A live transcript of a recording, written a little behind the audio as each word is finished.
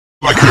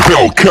Like a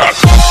Hellcat.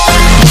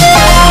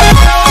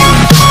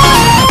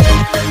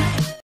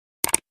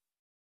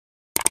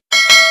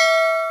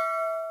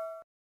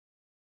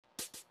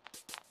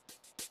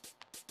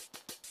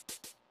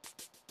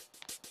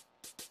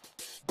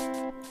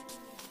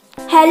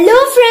 Hello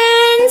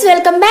friends,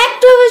 welcome back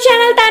to our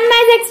channel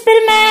Tanmai's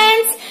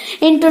Experiments.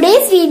 In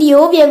today's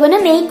video, we are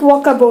gonna make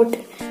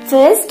walkabout.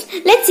 First,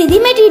 let's see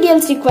the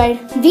materials required.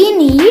 We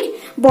need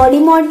body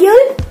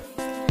module,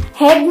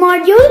 head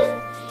module,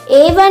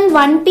 A1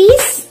 1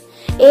 piece,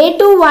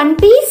 A2 1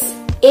 piece,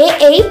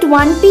 A8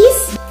 1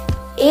 piece,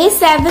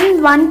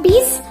 A7 1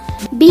 piece,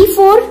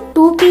 B4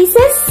 2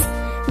 pieces,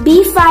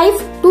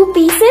 B5 2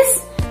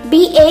 pieces,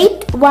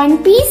 B8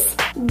 1 piece,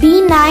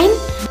 B9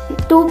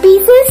 2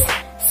 pieces,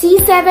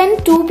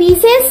 C7 2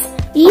 pieces,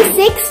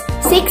 E6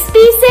 6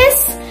 pieces,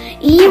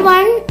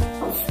 E1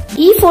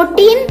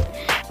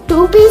 E14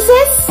 2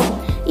 pieces,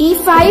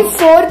 E5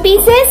 4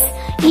 pieces,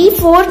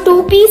 E4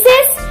 2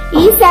 pieces,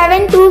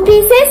 E7 2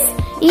 pieces,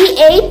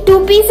 E8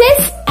 2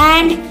 pieces,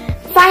 and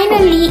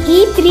finally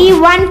E3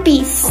 1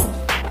 piece.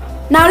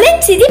 Now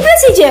let's see the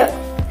procedure.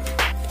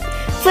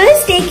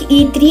 First take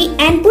E3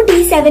 and put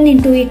E7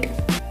 into it.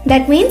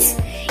 That means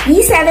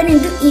E7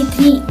 into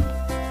E3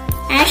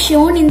 as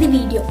shown in the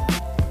video.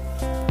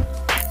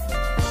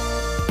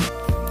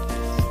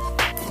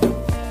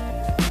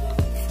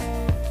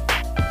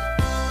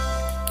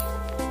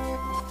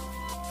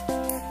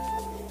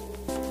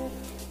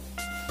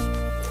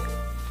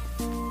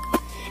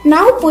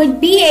 Now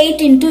put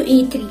B8 into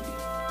E3.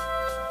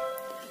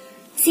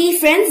 See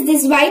friends,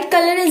 this white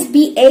color is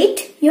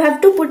B8. You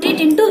have to put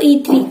it into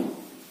E3.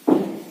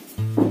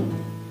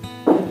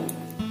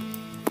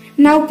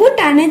 Now put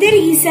another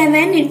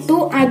E7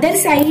 into other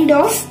side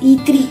of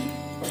E3.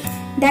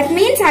 That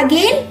means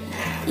again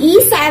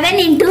E7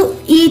 into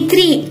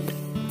E3.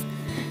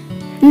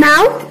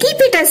 Now keep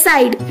it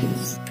aside.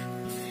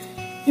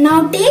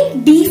 Now take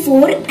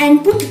B4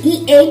 and put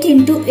E8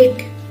 into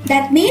it.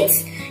 That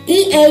means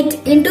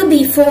E8 into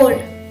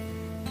B4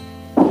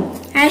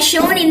 as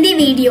shown in the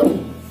video.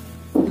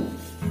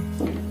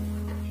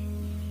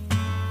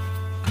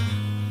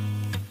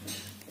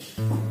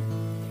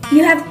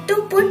 You have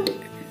to put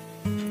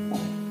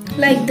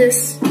like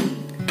this.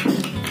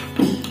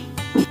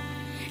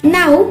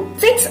 Now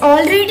fix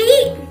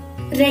already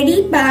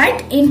ready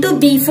part into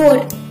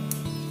B4.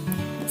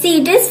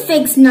 See, it is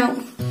fixed now.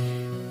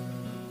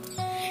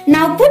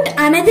 Now put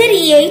another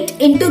E8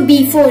 into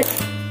B4.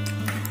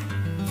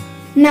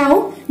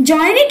 Now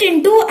join it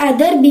into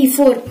other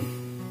B4.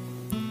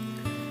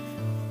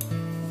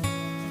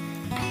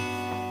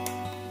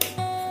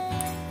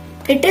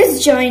 It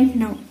is joined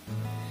now.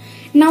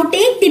 Now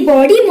take the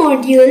body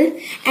module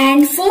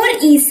and 4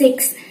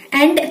 E6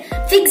 and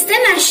fix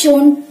them as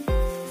shown.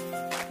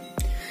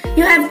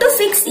 You have to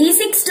fix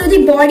E6 to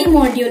the body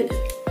module.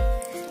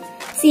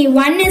 See,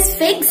 one is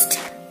fixed.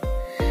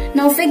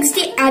 Now fix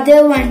the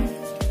other one.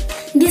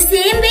 The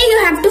same way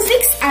you have to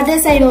fix other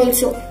side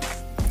also.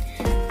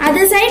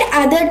 Other side,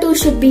 other two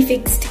should be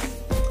fixed.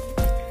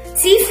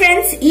 See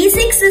friends,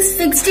 E6 is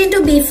fixed into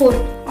B4.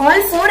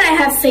 All 4 I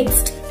have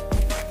fixed.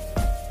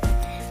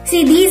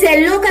 See, these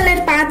yellow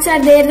color parts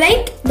are there,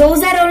 right?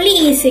 Those are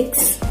only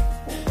E6.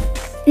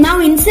 Now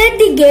insert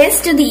the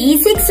gears to the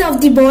E6 of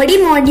the body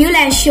module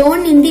as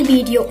shown in the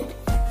video.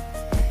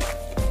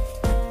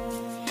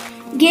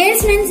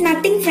 Gears means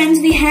nothing friends.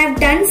 We have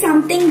done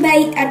something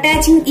by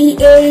attaching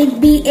E8,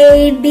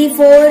 B8,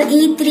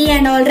 B4, E3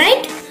 and all,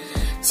 right?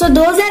 So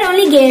those are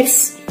only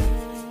gears.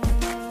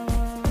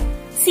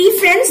 See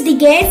friends, the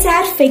gears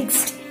are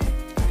fixed.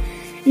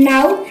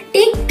 Now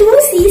take 2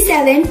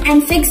 C7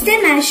 and fix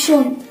them as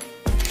shown.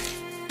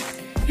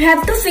 You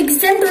have to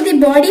fix them to the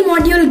body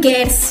module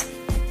gears.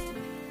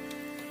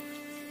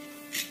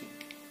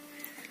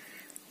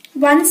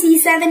 1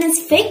 C7 is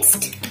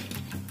fixed.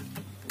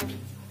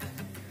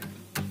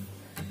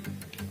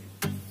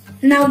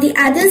 Now the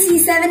other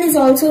C7 is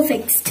also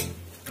fixed.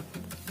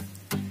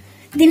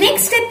 The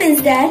next step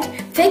is that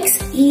fix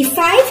E5,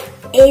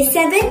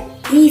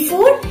 A7,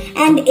 E4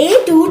 and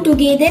A2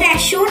 together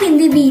as shown in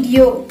the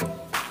video.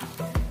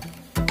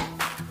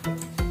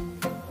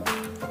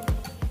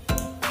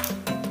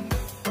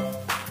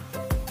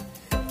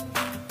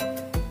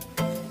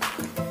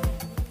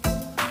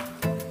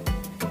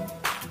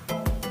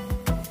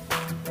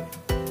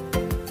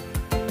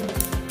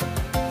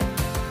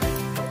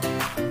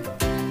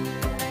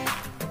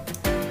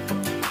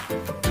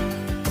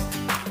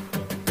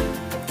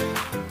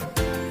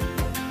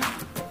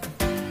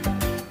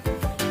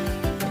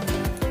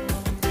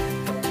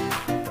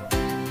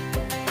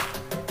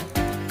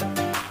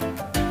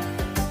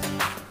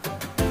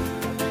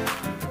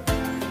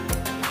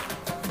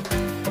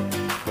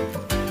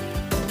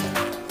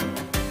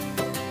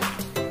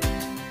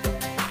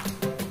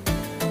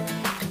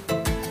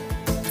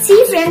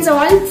 See friends,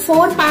 all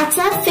 4 parts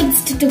are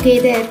fixed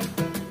together.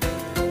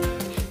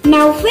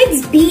 Now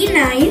fix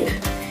B9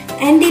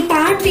 and the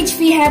part which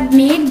we have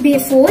made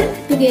before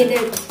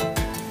together.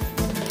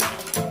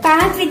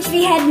 Part which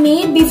we had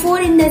made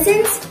before in the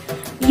sense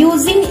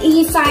Using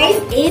E5,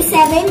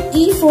 A7,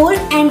 E4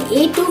 and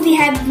A2 we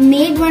have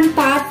made one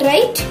part,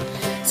 right?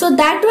 So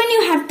that one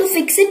you have to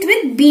fix it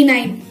with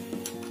B9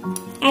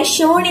 as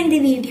shown in the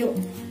video.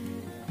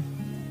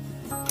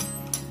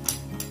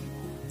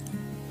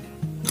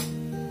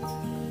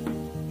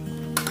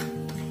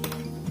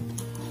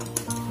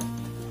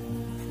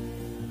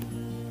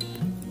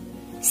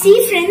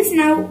 See friends,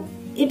 now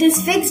it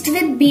is fixed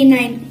with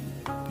B9.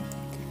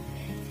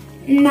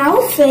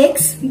 Now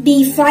fix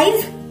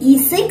B5,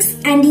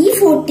 E6 and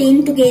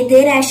E14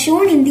 together as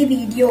shown in the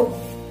video.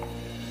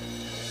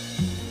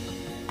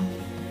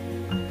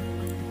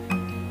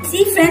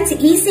 See friends,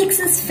 E6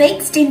 is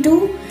fixed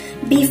into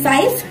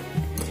B5.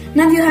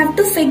 Now you have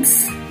to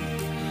fix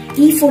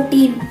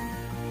E14.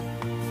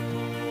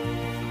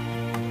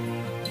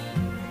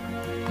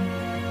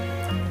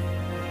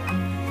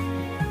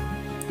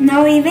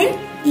 Now even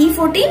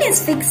E14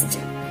 is fixed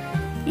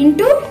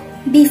into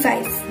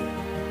B5.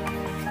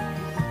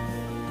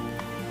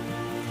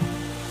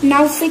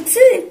 Now fix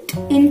it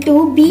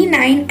into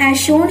B9 as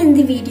shown in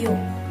the video.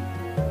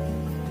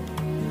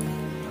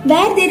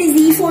 Where there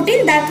is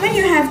E14, that one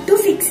you have to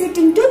fix it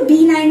into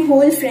B9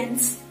 hole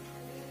friends.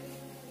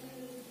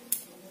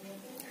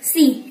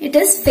 See, it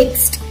is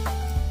fixed.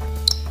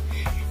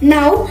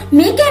 Now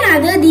make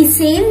another the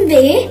same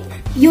way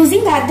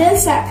using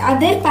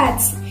other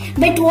parts.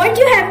 But what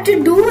you have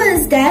to do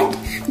is that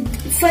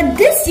for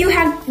this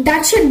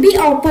that should be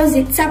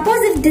opposite.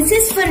 Suppose if this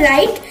is for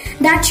right,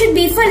 that should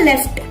be for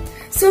left.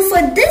 So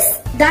for this,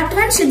 that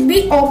one should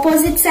be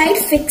opposite side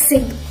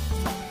fixing.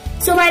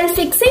 So while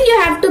fixing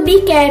you have to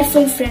be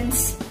careful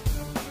friends.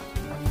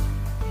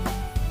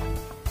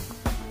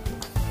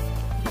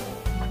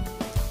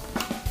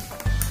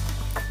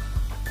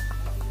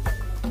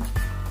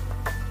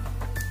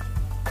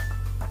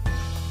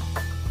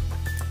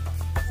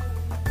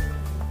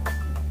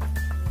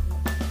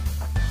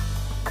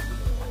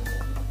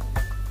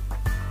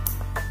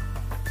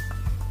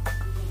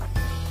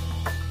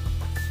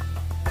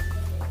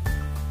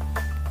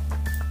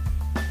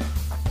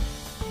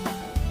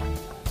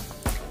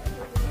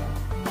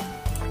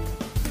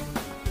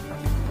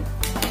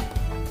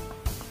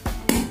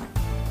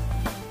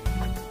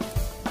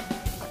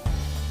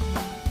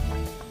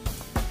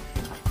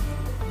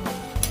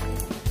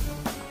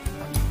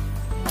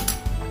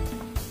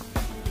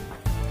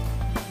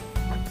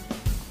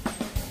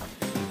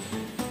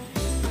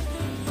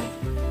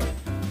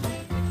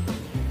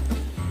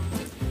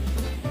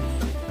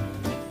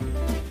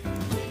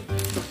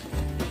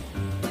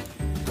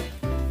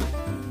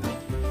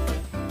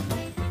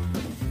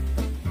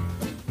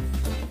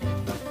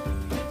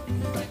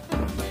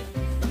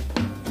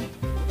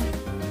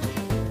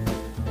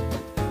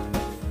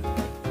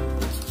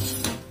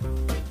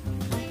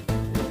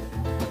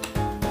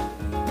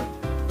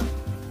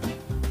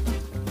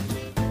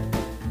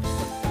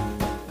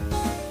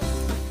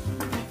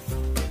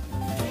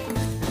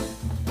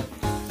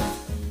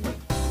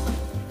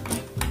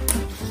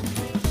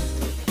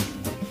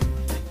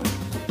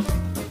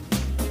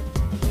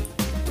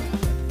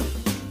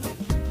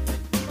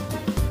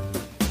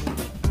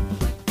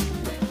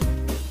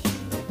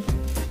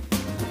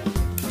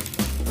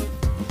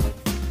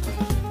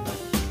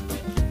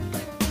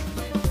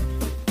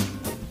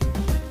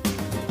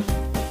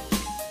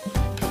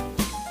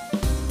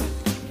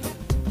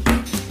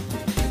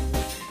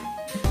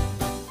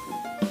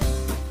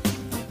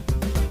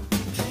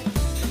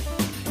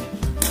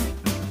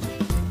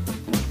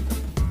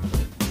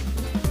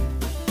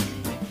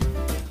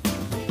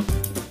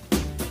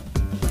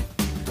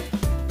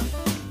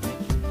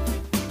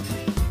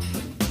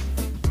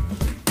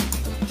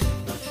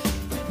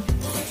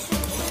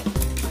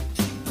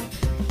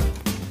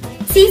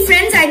 See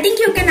friends, I think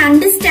you can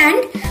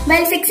understand.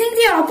 While fixing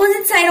the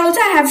opposite side also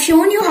I have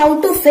shown you how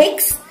to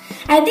fix.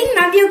 I think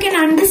now you can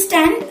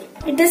understand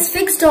it is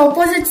fixed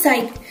opposite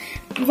side.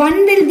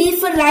 One will be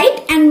for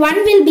right and one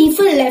will be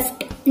for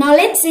left. Now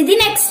let's see the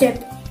next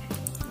step.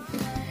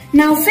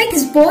 Now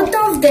fix both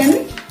of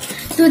them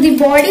to the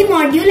body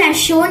module as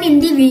shown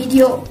in the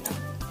video.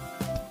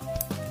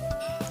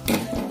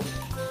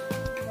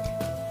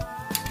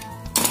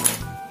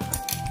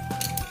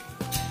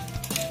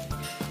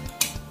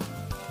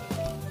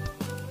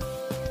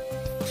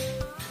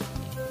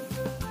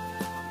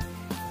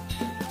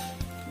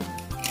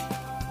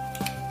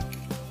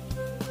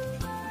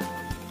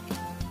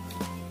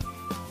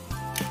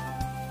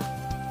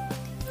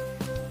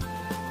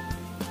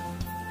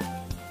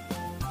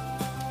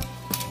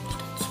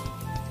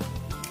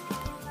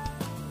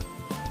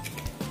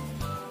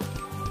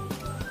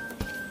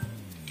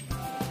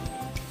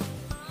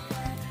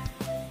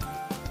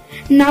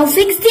 Now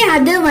fix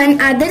the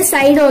other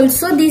side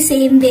also the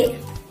same way.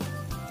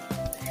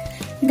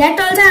 That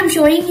also I am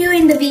showing you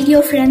in the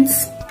video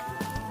friends.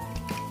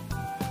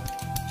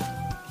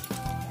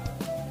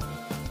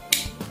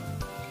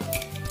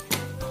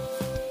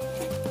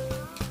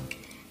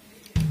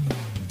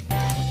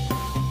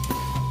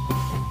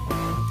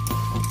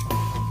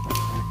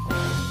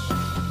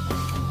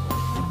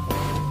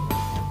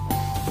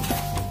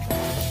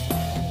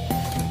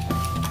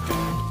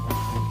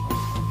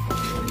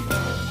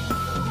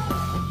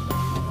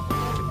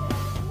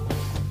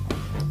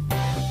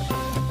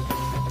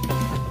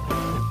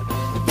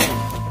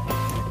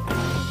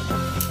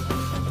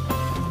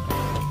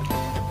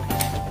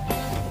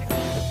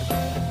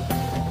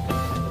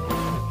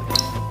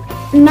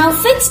 Now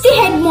fix the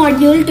head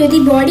module to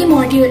the body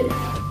module.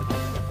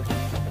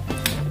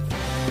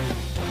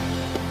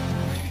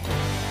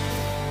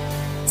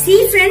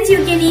 See friends,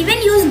 you can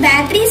even use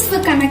batteries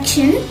for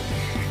connection.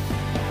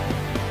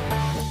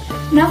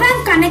 Now I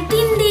am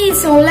connecting the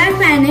solar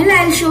panel.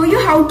 I will show you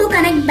how to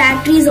connect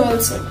batteries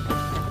also.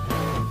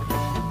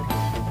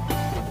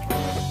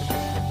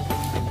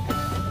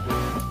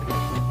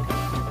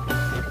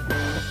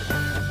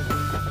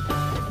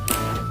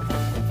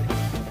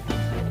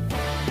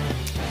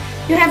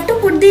 You have to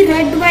put the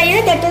red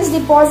wire, that is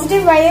the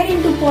positive wire,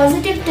 into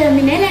positive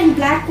terminal, and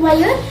black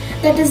wire,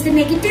 that is the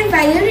negative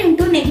wire,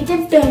 into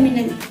negative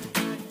terminal.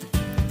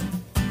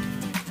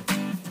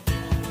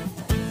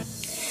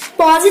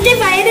 Positive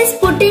wire is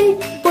put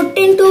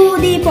into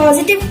the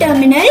positive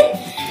terminal.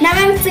 Now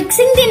I am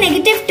fixing the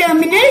negative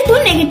terminal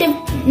to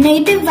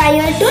negative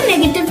wire to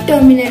negative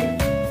terminal.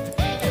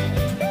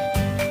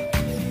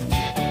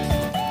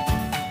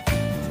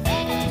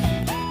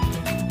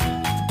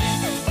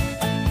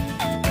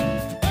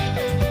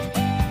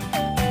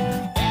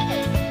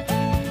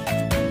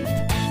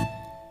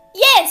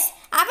 Yes,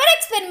 our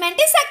experiment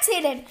is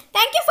succeeded.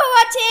 Thank you for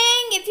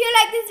watching. If you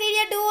like this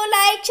video, do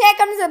like, share,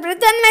 comment, subscribe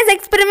to Tanmai's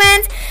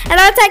experiments, and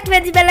also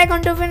activate the bell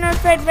icon to be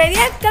notified by the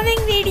upcoming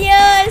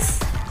videos.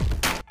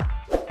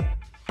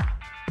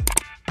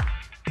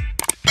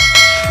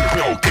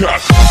 No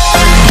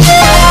cut.